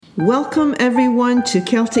Welcome everyone to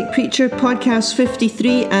Celtic Preacher Podcast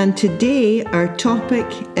 53, and today our topic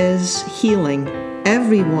is healing.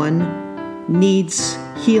 Everyone needs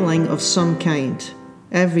healing of some kind.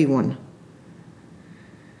 Everyone.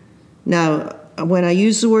 Now, when I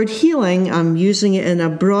use the word healing, I'm using it in a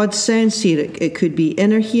broad sense here. It could be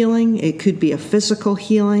inner healing, it could be a physical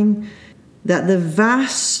healing, that the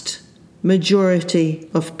vast majority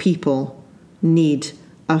of people need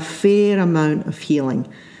a fair amount of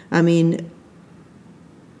healing. I mean,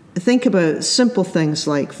 think about simple things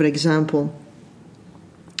like, for example,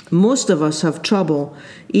 most of us have trouble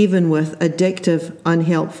even with addictive,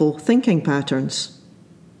 unhelpful thinking patterns.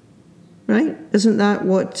 Right? Isn't that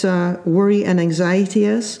what worry and anxiety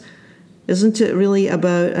is? Isn't it really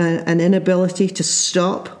about an inability to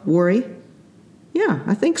stop worry? Yeah,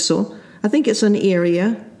 I think so. I think it's an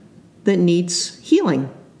area that needs healing.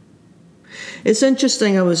 It's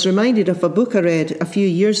interesting, I was reminded of a book I read a few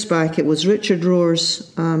years back. It was Richard Rohr's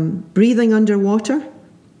Breathing Underwater.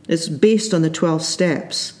 It's based on the 12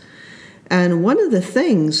 steps. And one of the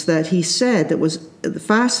things that he said that was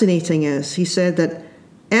fascinating is, he said that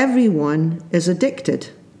everyone is addicted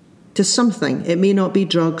to something. It may not be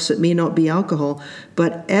drugs, it may not be alcohol,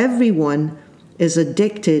 but everyone is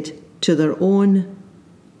addicted to their own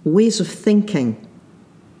ways of thinking.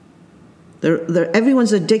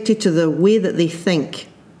 Everyone's addicted to the way that they think,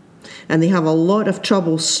 and they have a lot of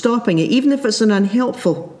trouble stopping it, even if it's an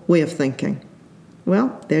unhelpful way of thinking.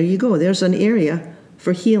 Well, there you go. There's an area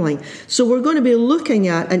for healing. So we're going to be looking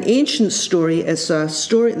at an ancient story. It's the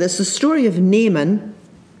story of Naaman.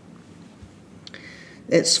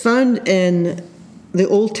 It's found in the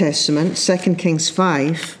Old Testament, 2 Kings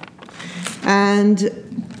 5. And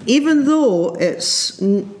even though this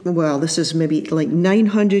is maybe like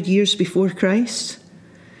 900 years before Christ,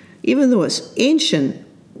 even though it's ancient,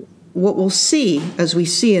 what we'll see, as we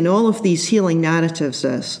see in all of these healing narratives,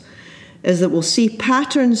 is that we'll see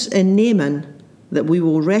patterns in Naaman that we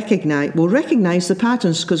will recognize. We'll recognize the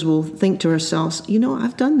patterns because we'll think to ourselves,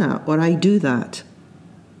 I've done that, or I do that.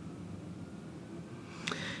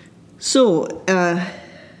 So,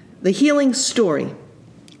 the healing story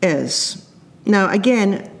is, now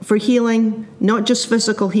again, for healing, not just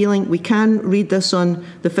physical healing, we can read this on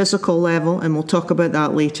the physical level, and we'll talk about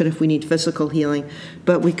that later if we need physical healing,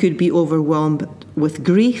 but we could be overwhelmed with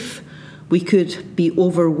grief. We could be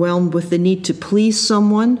overwhelmed with the need to please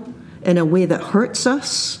someone in a way that hurts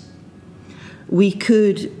us. We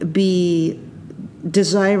could be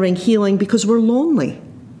desiring healing because we're lonely,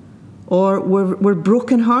 or we're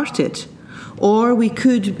brokenhearted, or we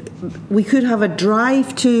could have a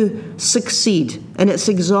drive to succeed, and it's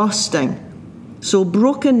exhausting. So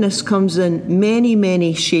brokenness comes in many,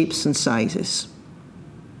 many shapes and sizes.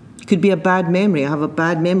 It could be a bad memory. I have a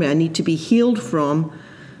bad memory. I need to be healed from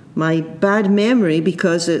my bad memory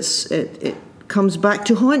because it comes back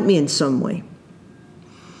to haunt me in some way.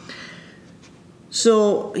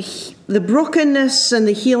 So the brokenness and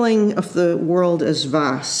the healing of the world is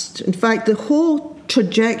vast. In fact, the whole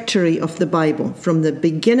trajectory of the Bible, from the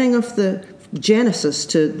beginning of the Genesis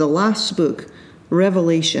to the last book,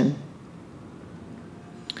 Revelation,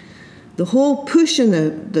 the whole push in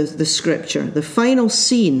the scripture, the final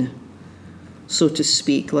scene, so to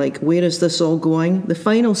speak, like where is this all going? The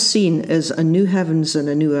final scene is a new heavens and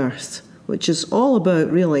a new earth, which is all about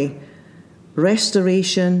really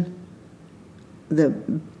restoration. The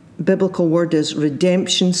biblical word is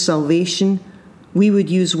redemption, salvation. We would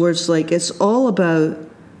use words like it's all about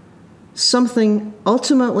something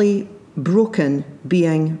ultimately broken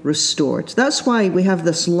being restored. That's why we have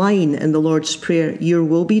this line in the Lord's Prayer, your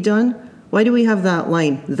will be done. Why do we have that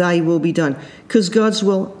line, thy will be done? Because God's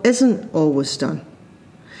will isn't always done.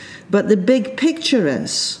 But the big picture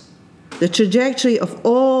is, the trajectory of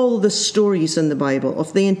all the stories in the Bible,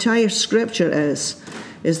 of the entire scripture is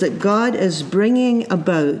that God is bringing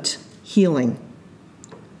about healing,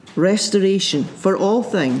 restoration for all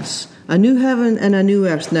things, a new heaven and a new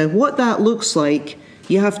earth. Now, what that looks like,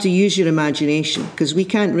 you have to use your imagination, because we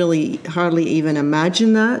can't really hardly even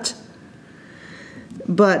imagine that.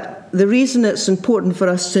 But the reason it's important for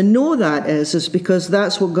us to know that is because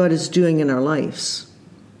that's what God is doing in our lives.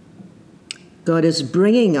 God is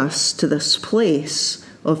bringing us to this place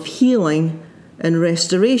of healing and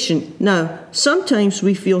restoration. Now, sometimes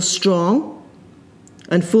we feel strong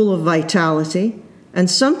and full of vitality, and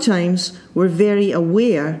sometimes we're very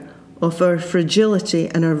aware of our fragility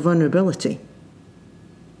and our vulnerability.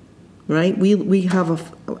 Right? We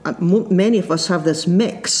have many of us have this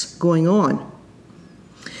mix going on.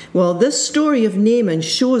 Well, this story of Naaman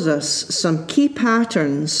shows us some key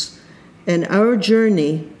patterns in our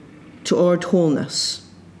journey toward wholeness.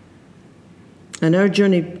 and our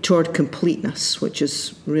journey toward completeness, which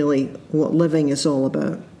is really what living is all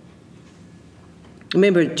about.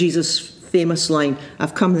 Remember Jesus' famous line,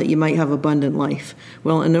 "I've come that you might have abundant life."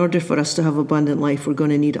 Well, in order for us to have abundant life, we're going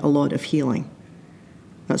to need a lot of healing.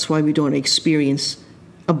 That's why we don't experience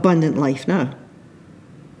abundant life now.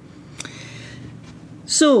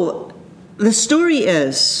 So, the story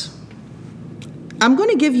is, I'm going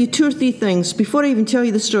to give you 2 or 3 things. Before I even tell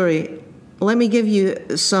you the story, let me give you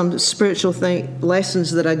some spiritual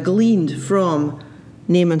lessons that I gleaned from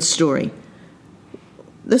Naaman's story.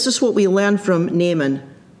 This is what we learn from Naaman.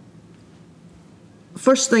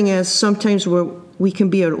 First thing is, sometimes we can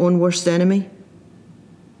be our own worst enemy.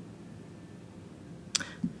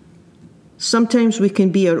 Sometimes we can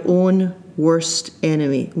be our own worst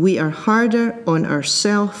enemy. We are harder on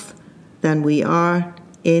ourselves than we are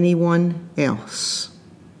anyone else.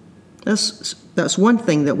 That's one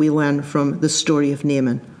thing that we learn from the story of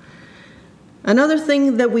Naaman. Another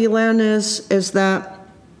thing that we learn is that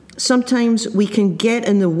sometimes we can get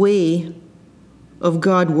in the way of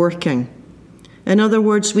God working. In other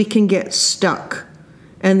words, we can get stuck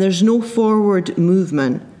and there's no forward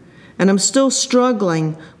movement. And I'm still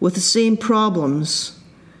struggling with the same problems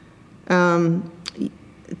time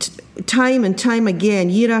and time again,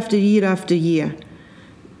 year after year after year.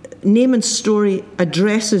 Naaman's story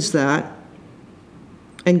addresses that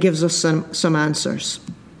and gives us some answers.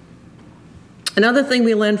 Another thing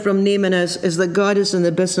we learn from Naaman is that God is in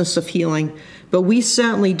the business of healing, but we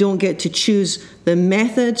certainly don't get to choose the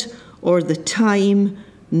method or the time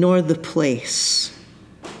nor the place.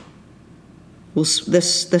 Well,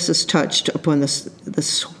 this is touched upon,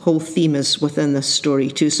 this whole theme is within this story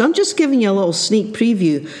too. So I'm just giving you a little sneak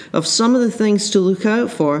preview of some of the things to look out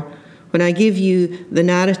for when I give you the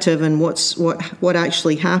narrative and what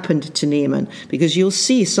actually happened to Naaman, because you'll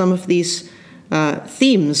see some of these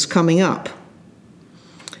themes coming up.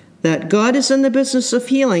 That God is in the business of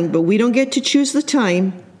healing, but we don't get to choose the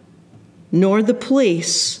time, nor the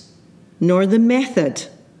place, nor the method.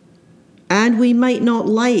 And we might not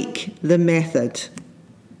like the method.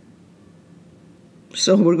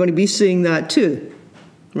 So we're going to be seeing that too,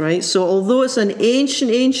 right? So although it's an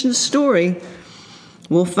ancient story,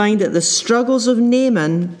 we'll find that the struggles of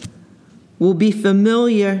Naaman will be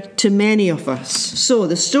familiar to many of us. So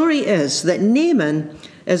the story is that Naaman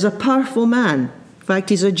is a powerful man. In fact,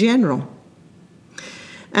 he's a general.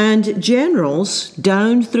 And generals,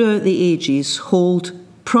 down throughout the ages, hold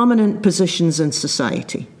prominent positions in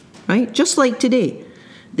society. Right? Just like today.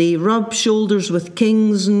 They rub shoulders with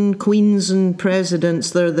kings and queens and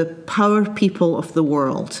presidents. They're the power people of the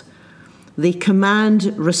world. They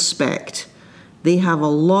command respect. They have a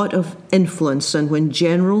lot of influence, and when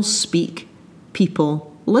generals speak,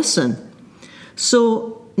 people listen.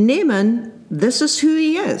 So Naaman, this is who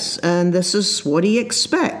he is, and this is what he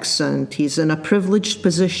expects, and he's in a privileged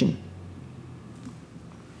position.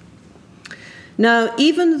 Now,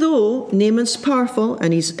 even though Naaman's powerful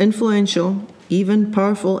and he's influential, even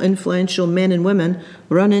powerful, influential men and women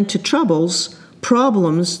run into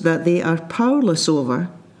problems that they are powerless over.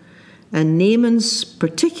 And Naaman's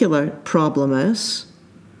particular problem is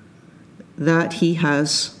that he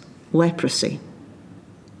has leprosy.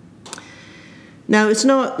 Now, it's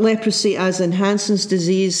not leprosy as in Hansen's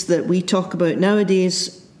disease that we talk about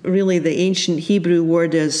nowadays. Really, the ancient Hebrew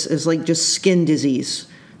word is like just skin disease.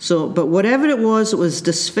 So, but whatever it was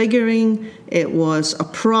disfiguring, it was a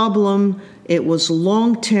problem, it was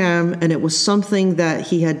long-term, and it was something that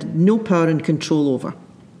he had no power and control over.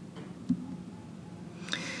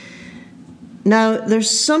 Now, there's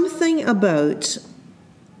something about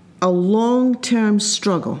a long-term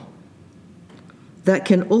struggle that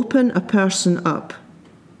can open a person up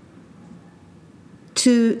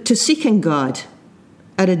to seeking God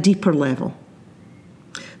at a deeper level.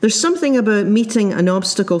 There's something about meeting an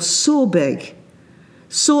obstacle so big,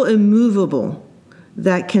 so immovable,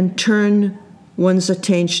 that can turn one's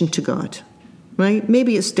attention to God, right?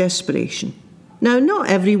 Maybe it's desperation. Now, not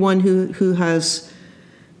everyone who has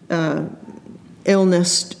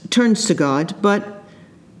illness turns to God, but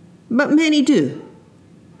many do.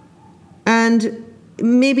 And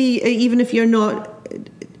maybe even if you're not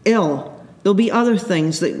ill, there'll be other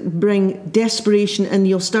things that bring desperation, and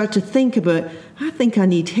you'll start to think about, I think I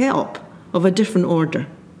need help of a different order.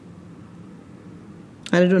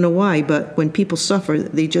 I don't know why, but when people suffer,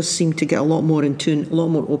 they just seem to get a lot more in tune, a lot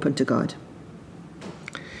more open to God.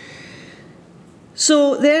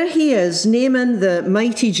 So there he is, Naaman, the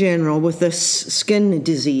mighty general with this skin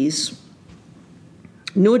disease.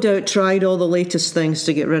 No doubt tried all the latest things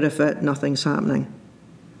to get rid of it. Nothing's happening.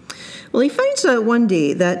 Well, he finds out one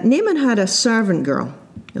day that Naaman had a servant girl,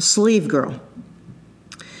 a slave girl,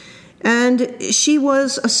 And she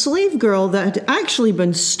was a slave girl that had actually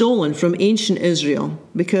been stolen from ancient Israel,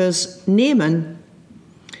 because Naaman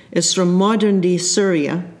is from modern-day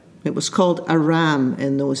Syria. It was called Aram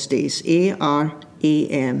in those days,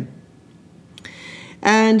 A-R-A-M.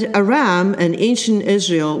 And Aram and ancient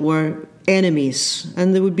Israel were enemies,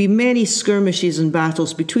 and there would be many skirmishes and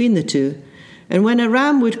battles between the two. And when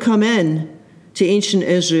Aram would come in to ancient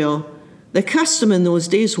Israel, the custom in those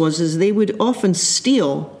days was they would often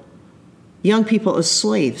steal young people as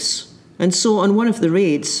slaves. And so on one of the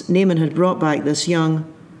raids, Naaman had brought back this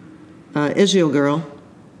young Israel girl,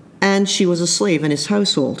 and she was a slave in his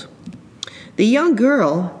household. The young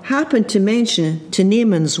girl happened to mention to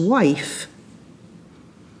Naaman's wife,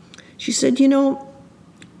 she said,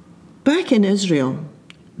 back in Israel,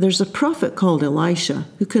 there's a prophet called Elisha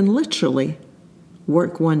who can literally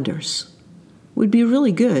work wonders. It would be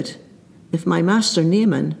really good if my master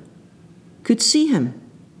Naaman could see him,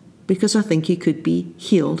 because I think he could be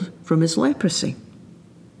healed from his leprosy.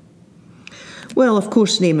 Well, of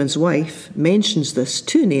course, Naaman's wife mentions this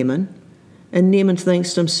to Naaman, and Naaman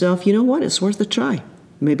thinks to himself, you know what, it's worth a try.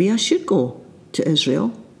 Maybe I should go to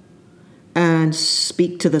Israel and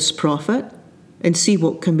speak to this prophet and see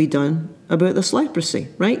what can be done about this leprosy,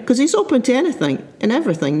 right? Because he's open to anything and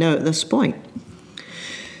everything now at this point.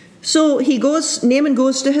 So Naaman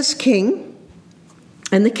goes to his king,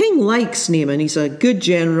 and the king likes Naaman. He's a good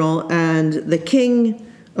general, and the king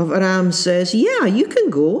of Aram says, yeah, you can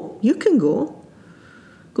go.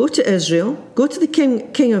 Go to Israel. Go to the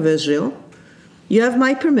king of Israel. You have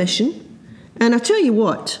my permission. And I tell you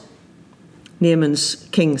what, Naaman's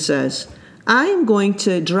king says, I'm going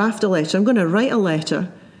to draft a letter. I'm going to write a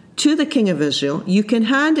letter to the king of Israel. You can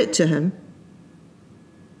hand it to him.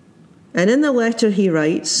 And in the letter he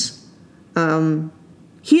writes,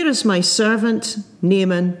 here is my servant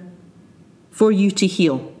Naaman for you to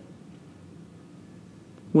heal.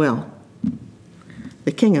 Well,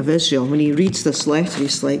 the king of Israel, when he reads this letter,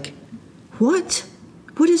 he's like, what?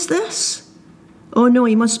 What is this? Oh no,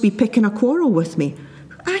 he must be picking a quarrel with me.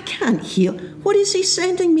 I can't heal. What is he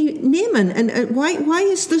sending me, Naaman? And why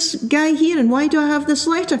is this guy here? And why do I have this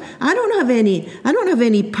letter? I don't have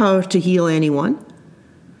any power to heal anyone.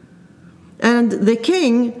 And the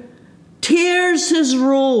king tears his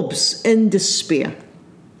robes in despair.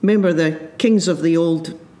 Remember, the kings of the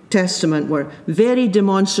Old Testament were very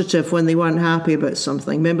demonstrative when they weren't happy about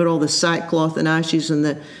something. Remember all the sackcloth and ashes and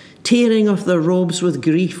the tearing of their robes with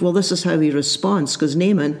grief? Well, this is how he responds, because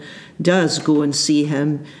Naaman does go and see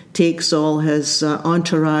him, takes all his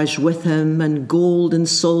entourage with him, and gold and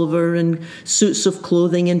silver and suits of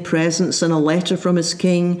clothing and presents and a letter from his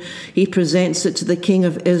king. He presents it to the king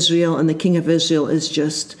of Israel, and the king of Israel is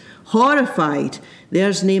just horrified.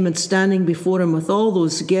 There's Naaman standing before him with all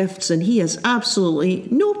those gifts, and he has absolutely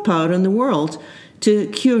no power in the world to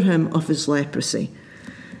cure him of his leprosy.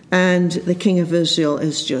 And the king of Israel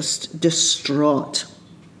is just distraught.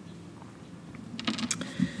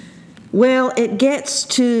 Well, it gets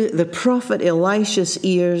to the prophet Elisha's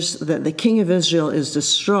ears that the king of Israel is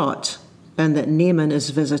distraught and that Naaman is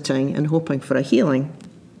visiting and hoping for a healing.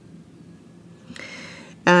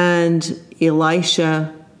 And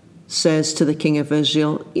Elisha says to the king of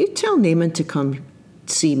Israel, you tell Naaman to come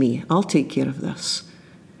see me. I'll take care of this,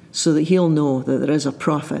 so that he'll know that there is a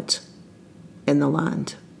prophet in the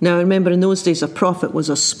land. Now, remember, in those days, a prophet was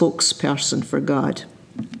a spokesperson for God.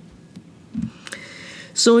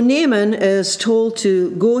 So Naaman is told to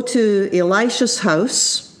go to Elisha's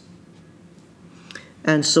house.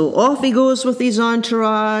 And so off he goes with his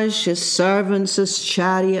entourage, his servants, his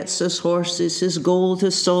chariots, his horses, his gold,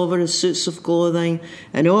 his silver, his suits of clothing.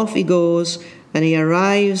 And off he goes, and he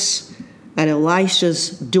arrives at Elisha's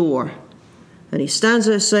door. And he stands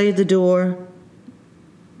outside the door,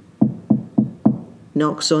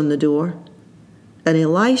 knocks on the door, and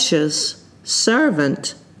Elisha's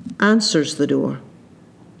servant answers the door.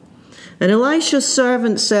 And Elisha's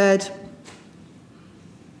servant said,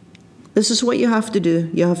 this is what you have to do.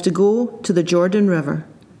 You have to go to the Jordan River,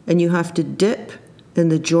 and you have to dip in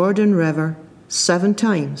the Jordan River 7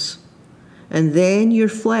 times, and then your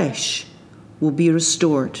flesh will be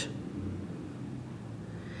restored.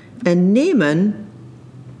 And Naaman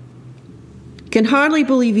can hardly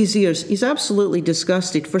believe his ears. He's absolutely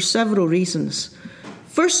disgusted for several reasons.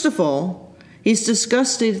 First of all, he's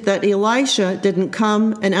disgusted that Elisha didn't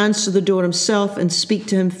come and answer the door himself and speak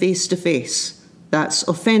to him face to face. That's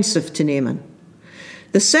offensive to Naaman.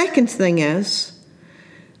 The second thing is,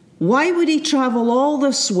 why would he travel all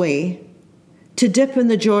this way to dip in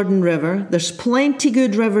the Jordan River? There's plenty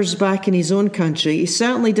good rivers back in his own country. He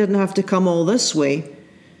certainly didn't have to come all this way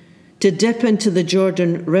to dip into the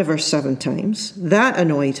Jordan River 7 times. That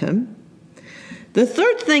annoyed him. The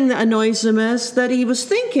third thing that annoys him is that he was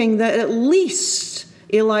thinking that at least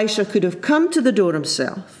Elisha could have come to the door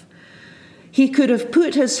himself. He could have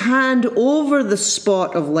put his hand over the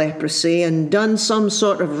spot of leprosy and done some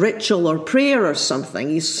sort of ritual or prayer or something.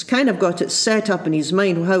 He's kind of got it set up in his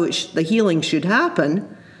mind how the healing should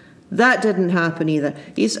happen. That didn't happen either.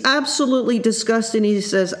 He's absolutely disgusted. He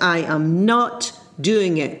says, I am not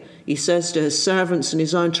doing it. He says to his servants and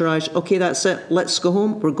his entourage, okay, that's it. Let's go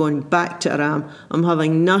home. We're going back to Aram. I'm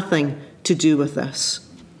having nothing to do with this.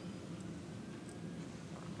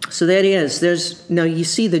 So there he is. Now you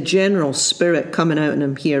see the general spirit coming out in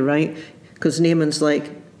him here, right? Because Naaman's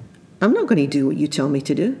like, I'm not going to do what you tell me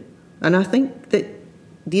to do. And I think that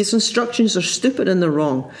these instructions are stupid and they're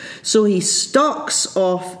wrong. So he stalks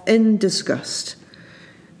off in disgust,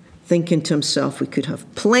 thinking to himself, we'd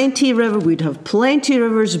have plenty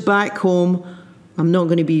rivers back home. I'm not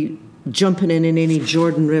going to be jumping in any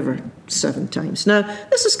Jordan River 7 times. Now,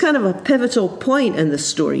 this is kind of a pivotal point in the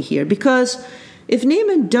story here, because if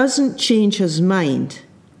Naaman doesn't change his mind,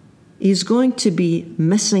 he's going to be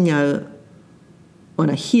missing out on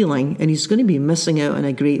a healing, and he's going to be missing out on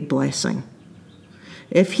a great blessing.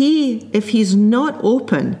 If he's not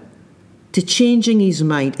open to changing his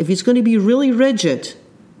mind, if he's going to be really rigid,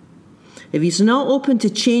 if he's not open to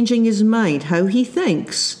changing his mind, how he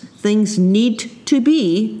thinks things need to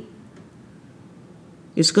be,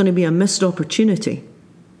 it's going to be a missed opportunity.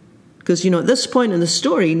 Because, at this point in the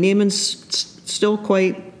story, Naaman's still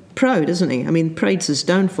quite proud, isn't he? I mean, pride's his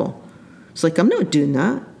downfall. It's like, I'm not doing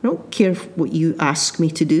that. I don't care what you ask me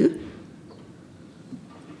to do.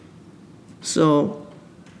 So,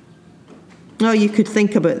 you could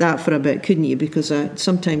think about that for a bit, couldn't you? Because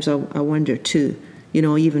sometimes I wonder too,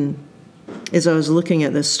 even as I was looking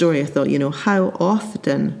at this story, I thought, how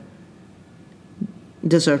often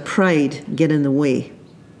does our pride get in the way?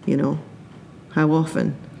 How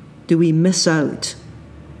often do we miss out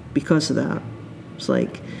because of that? It's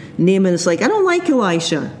like Naaman is like, I don't like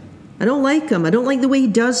Elisha. I don't like him. I don't like the way he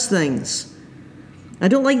does things. I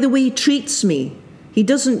don't like the way he treats me. He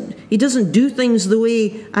doesn't do things the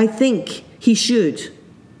way I think he should.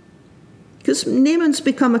 Because Naaman's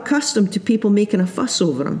become accustomed to people making a fuss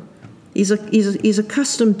over him. He's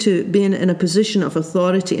accustomed to being in a position of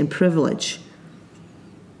authority and privilege.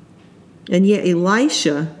 And yet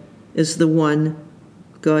Elisha is the one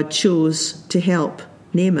God chose to help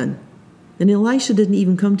Naaman. And Elisha didn't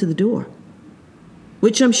even come to the door,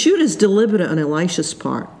 which I'm sure is deliberate on Elisha's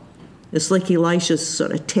part. It's like Elisha's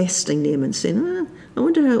sort of testing Naaman, saying, I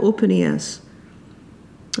wonder how open he is.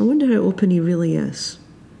 I wonder how open he really is.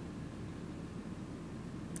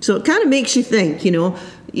 So it kind of makes you think,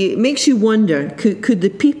 it makes you wonder, could the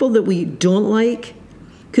people that we don't like,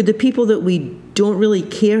 could the people that we don't really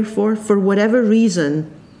care for whatever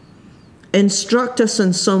reason, instruct us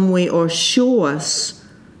in some way or show us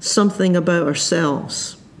something about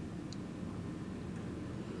ourselves?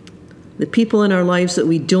 The people in our lives that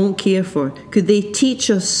we don't care for, could they teach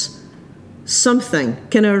us something?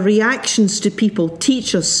 Can our reactions to people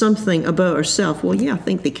teach us something about ourselves? Well, yeah, I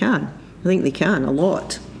think they can. I think they can a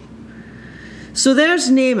lot. So there's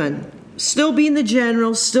Naaman, still being the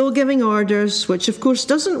general, still giving orders, which of course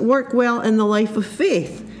doesn't work well in the life of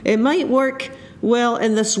faith. It might work well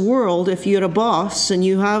in this world if you're a boss and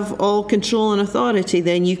you have all control and authority,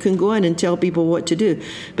 then you can go in and tell people what to do.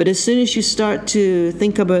 But as soon as you start to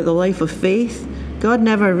think about the life of faith, God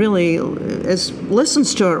never really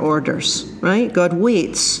listens to our orders, right? God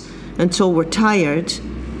waits until we're tired,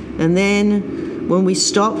 and then when we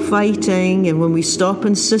stop fighting and when we stop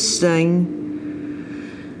insisting,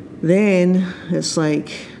 then it's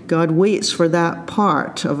like God waits for that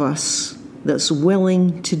part of us that's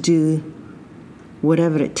willing to do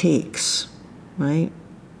whatever it takes, right?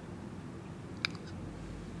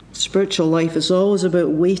 Spiritual life is always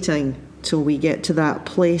about waiting till we get to that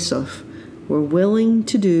place of we're willing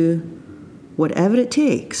to do whatever it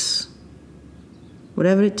takes.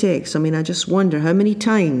 Whatever it takes. I mean, I just wonder how many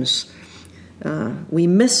times we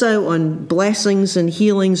miss out on blessings and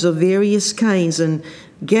healings of various kinds and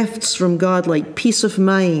gifts from God like peace of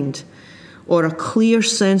mind or a clear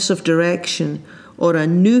sense of direction or a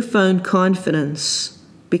newfound confidence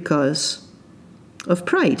because of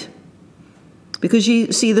pride. Because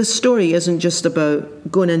you see, this story isn't just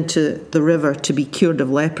about going into the river to be cured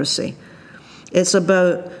of leprosy. It's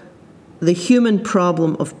about the human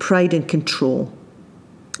problem of pride and control.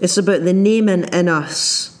 It's about the Naaman in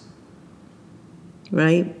us,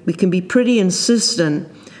 right? We can be pretty insistent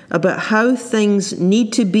about how things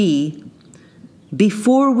need to be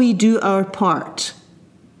before we do our part.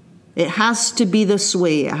 It has to be this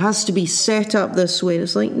way. It has to be set up this way. And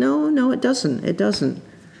it's like, no, it doesn't. It doesn't.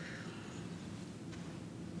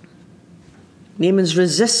 Naaman's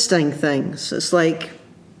resisting things. It's like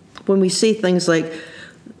when we say things like,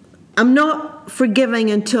 I'm not forgiving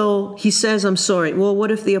until he says I'm sorry. Well, what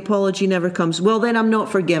if the apology never comes? Well, then I'm not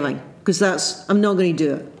forgiving because I'm not going to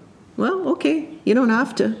do it. Well, okay, you don't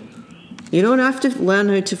have to. You don't have to learn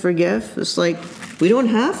how to forgive. It's like, we don't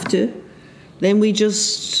have to. Then we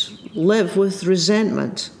just live with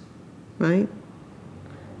resentment, right?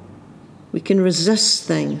 We can resist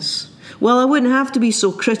things. Well, I wouldn't have to be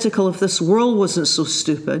so critical if this world wasn't so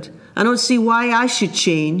stupid. I don't see why I should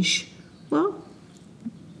change. Well,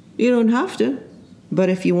 you don't have to. But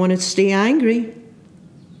if you want to stay angry,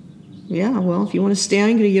 if you want to stay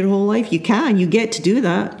angry your whole life, you can. You get to do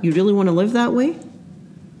that. You really want to live that way?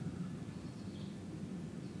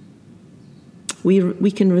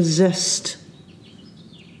 We can resist.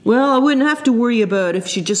 Well, I wouldn't have to worry about if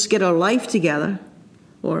she just get her life together.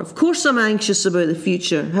 Or, of course I'm anxious about the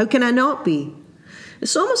future. How can I not be?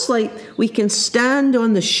 It's almost like we can stand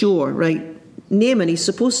on the shore, right? Naaman, he's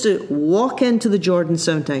supposed to walk into the Jordan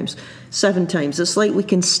 7 times. It's like we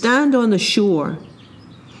can stand on the shore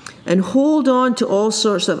and hold on to all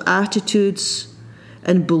sorts of attitudes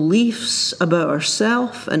and beliefs about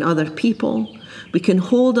ourselves and other people. We can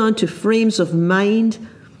hold on to frames of mind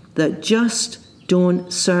that just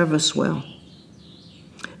don't serve us well.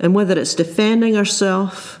 And whether it's defending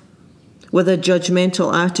ourselves with a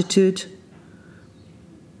judgmental attitude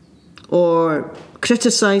or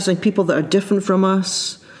criticizing people that are different from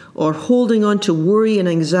us or holding on to worry and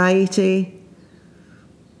anxiety.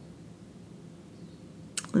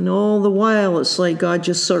 And all the while it's like God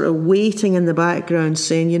just sort of waiting in the background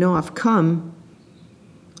saying, I've come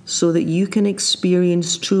so that you can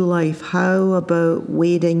experience true life. How about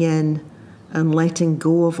wading in and letting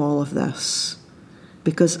go of all of this?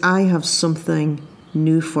 Because I have something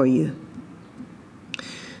new for you.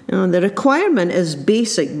 The requirement is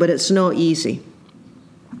basic, but it's not easy.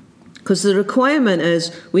 Because the requirement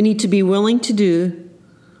is we need to be willing to do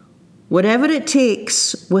whatever it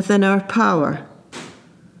takes within our power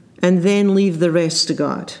and then leave the rest to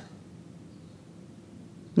God.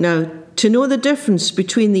 Now, to know the difference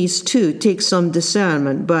between these two takes some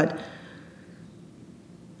discernment, but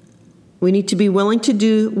we need to be willing to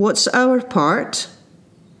do what's our part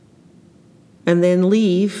and then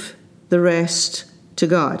leave the rest to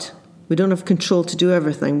God. We don't have control to do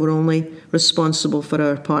everything. We're only responsible for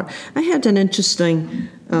our part. I had an interesting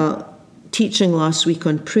teaching last week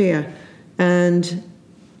on prayer, and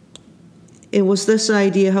it was this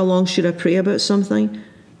idea, how long should I pray about something?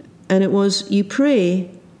 And it was, you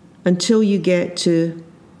pray until you get to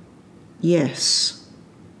yes.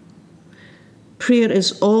 Prayer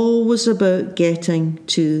is always about getting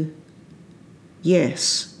to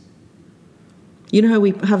yes. You know how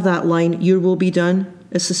we have that line, your will be done?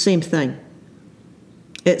 It's the same thing.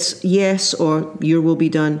 It's yes or your will be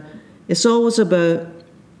done. It's always about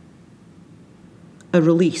a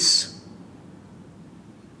release.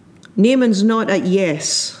 Naaman's not at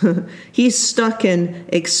yes. He's stuck in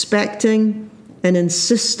expecting and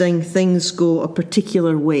insisting things go a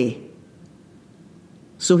particular way.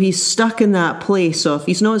 So he's stuck in that place of,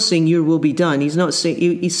 he's not saying your will be done.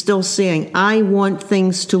 He's still saying, I want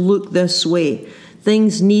things to look this way.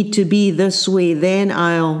 Things need to be this way, then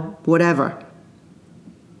I'll whatever.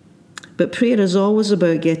 But prayer is always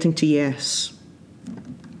about getting to yes.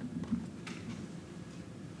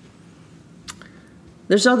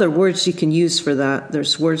 There's other words you can use for that.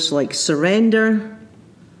 There's words like surrender.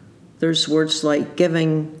 There's words like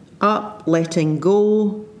giving up, letting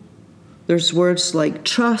go. There's words like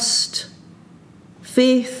trust,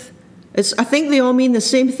 faith. I think they all mean the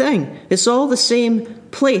same thing. It's all the same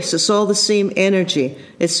place. It's all the same energy.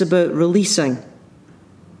 It's about releasing,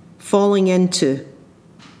 falling into,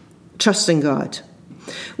 trusting God.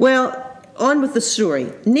 Well, on with the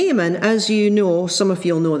story. Naaman, as you know, some of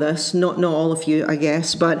you will know this, not all of you, I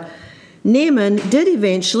guess, but Naaman did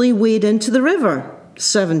eventually wade into the river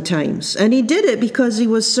 7 times. And he did it because he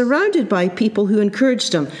was surrounded by people who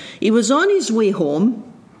encouraged him. He was on his way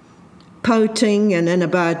home, pouting and in a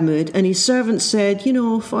bad mood, and his servant said,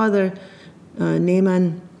 Father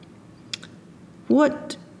Naaman,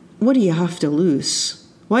 what do you have to lose?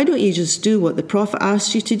 Why don't you just do what the prophet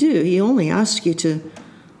asked you to do? He only asked you to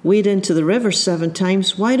wade into the river 7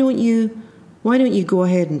 times. Why don't you go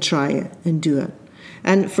ahead and try it and do it?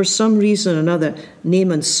 And for some reason or another,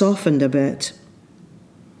 Naaman softened a bit.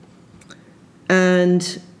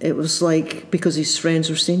 And it was like, because his friends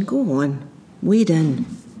were saying, go on, wade in,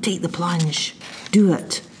 take the plunge, do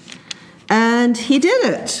it. And he did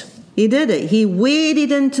it. He did it. He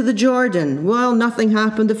waded into the Jordan. Well, nothing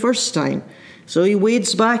happened the first time. So he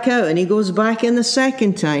wades back out and he goes back in the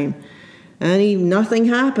second time. And nothing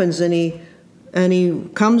happens, and he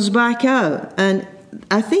comes back out. And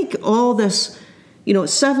I think all this,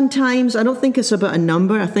 7 times, I don't think it's about a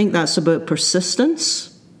number. I think that's about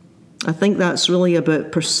persistence. I think that's really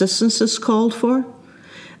about persistence is called for.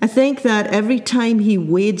 I think that every time he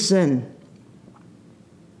wades in,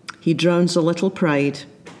 he drowns a little pride.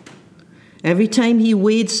 Every time he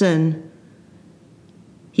wades in,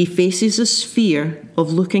 he faces his fear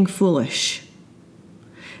of looking foolish.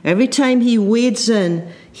 Every time he wades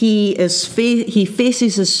in, he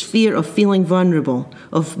faces his fear of feeling vulnerable,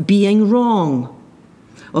 of being wrong,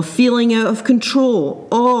 of feeling out of control,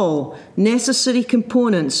 all necessary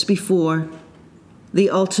components before the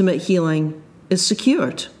ultimate healing is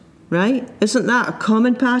secured, right? Isn't that a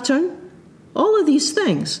common pattern? All of these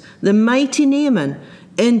things. The mighty Naaman,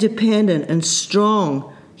 independent and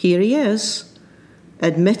strong, here he is,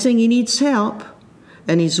 admitting he needs help,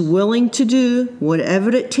 and he's willing to do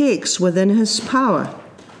whatever it takes within his power.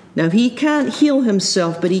 Now, he can't heal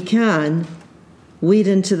himself, but he can wade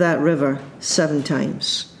into that river 7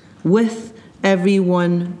 times, with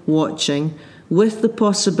everyone watching, with the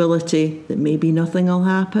possibility that maybe nothing will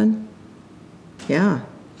happen. Yeah.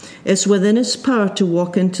 It's within his power to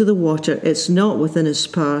walk into the water. It's not within his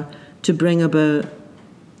power to bring about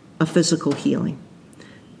a physical healing.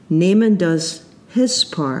 Naaman does his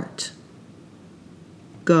part.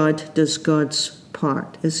 God does God's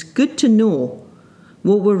part. It's good to know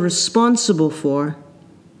what we're responsible for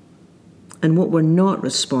and what we're not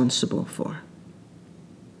responsible for.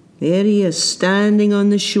 There he is, standing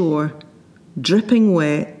on the shore, dripping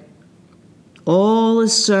wet, all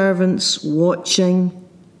his servants watching,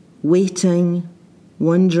 waiting,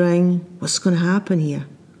 wondering, what's going to happen here?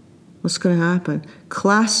 What's going to happen?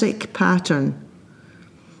 Classic pattern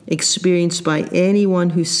experienced by anyone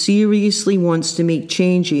who seriously wants to make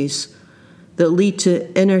changes that lead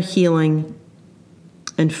to inner healing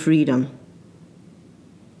and freedom.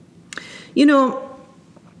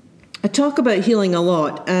 I talk about healing a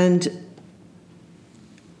lot, and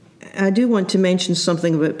I do want to mention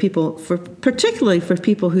something about people, particularly for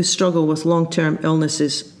people who struggle with long-term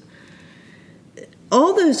illnesses.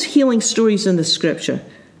 All those healing stories in the scripture,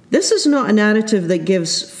 this is not a narrative that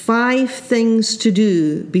gives 5 things to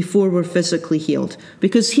do before we're physically healed,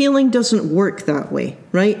 because healing doesn't work that way,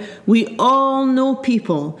 right? We all know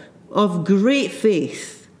people of great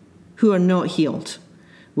faith who are not healed.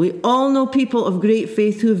 We all know people of great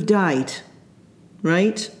faith who have died,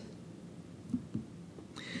 right?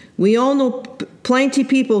 We all know plenty of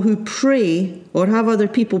people who pray or have other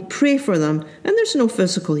people pray for them, and there's no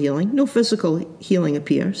physical healing. No physical healing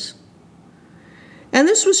appears. And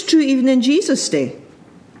this was true even in Jesus' day.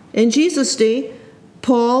 In Jesus' day,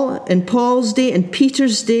 Paul's day, and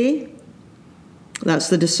Peter's day, that's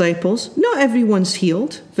the disciples, not everyone's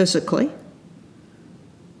healed physically.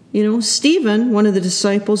 Stephen, one of the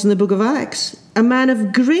disciples in the book of Acts, a man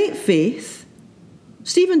of great faith,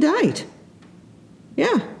 Stephen died.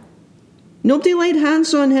 Yeah. Nobody laid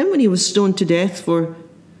hands on him when he was stoned to death for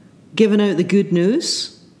giving out the good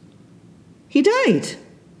news. He died.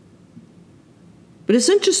 But it's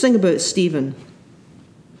interesting about Stephen.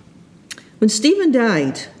 When Stephen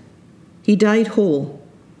died, he died whole.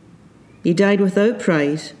 He died without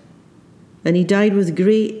pride, and he died with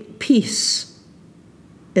great peace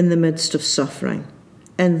in the midst of suffering.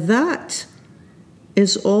 And that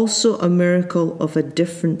is also a miracle of a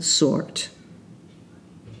different sort.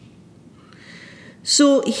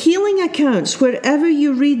 So healing accounts, wherever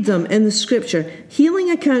you read them in the scripture, healing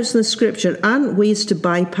accounts in the scripture aren't ways to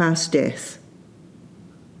bypass death.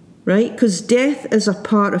 Right? Because death is a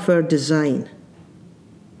part of our design.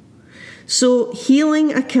 So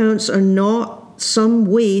healing accounts are not some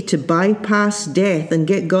way to bypass death and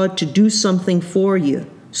get God to do something for you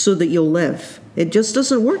so that you'll live. It just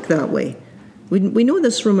doesn't work that way. We know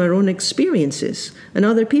this from our own experiences and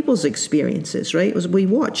other people's experiences, right? As we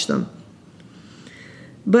watch them.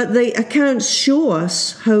 But the accounts show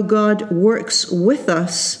us how God works with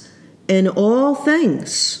us in all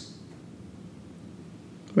things,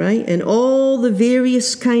 right? In all the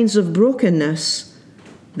various kinds of brokenness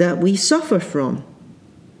that we suffer from.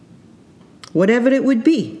 Whatever it would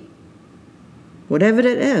be. Whatever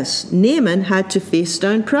it is. Naaman had to face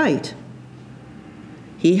down pride.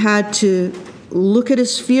 He had to look at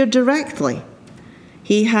his fear directly.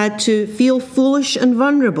 He had to feel foolish and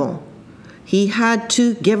vulnerable. He had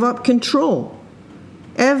to give up control.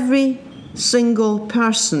 Every single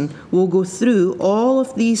person will go through all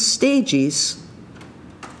of these stages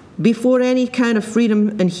before any kind of freedom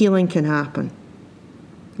and healing can happen.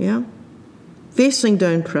 Yeah? Facing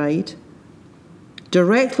down pride,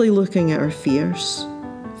 directly looking at our fears,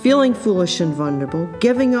 feeling foolish and vulnerable,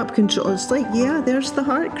 giving up control. It's like, yeah, there's the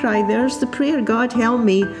heart cry, there's the prayer. God, help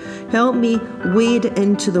me wade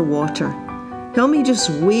into the water. Help me just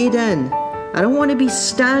wade in. I don't want to be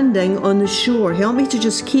standing on the shore. Help me to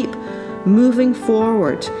just keep moving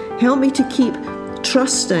forward. Help me to keep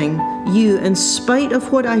trusting you in spite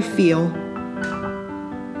of what I feel.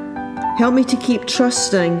 Help me to keep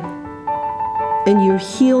trusting in your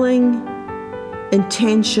healing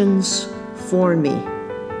intentions for me.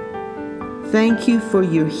 Thank you for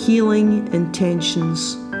your healing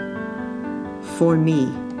intentions for me.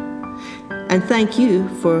 And thank you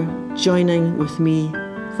for joining with me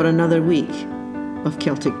for another week of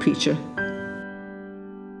Celtic Preacher.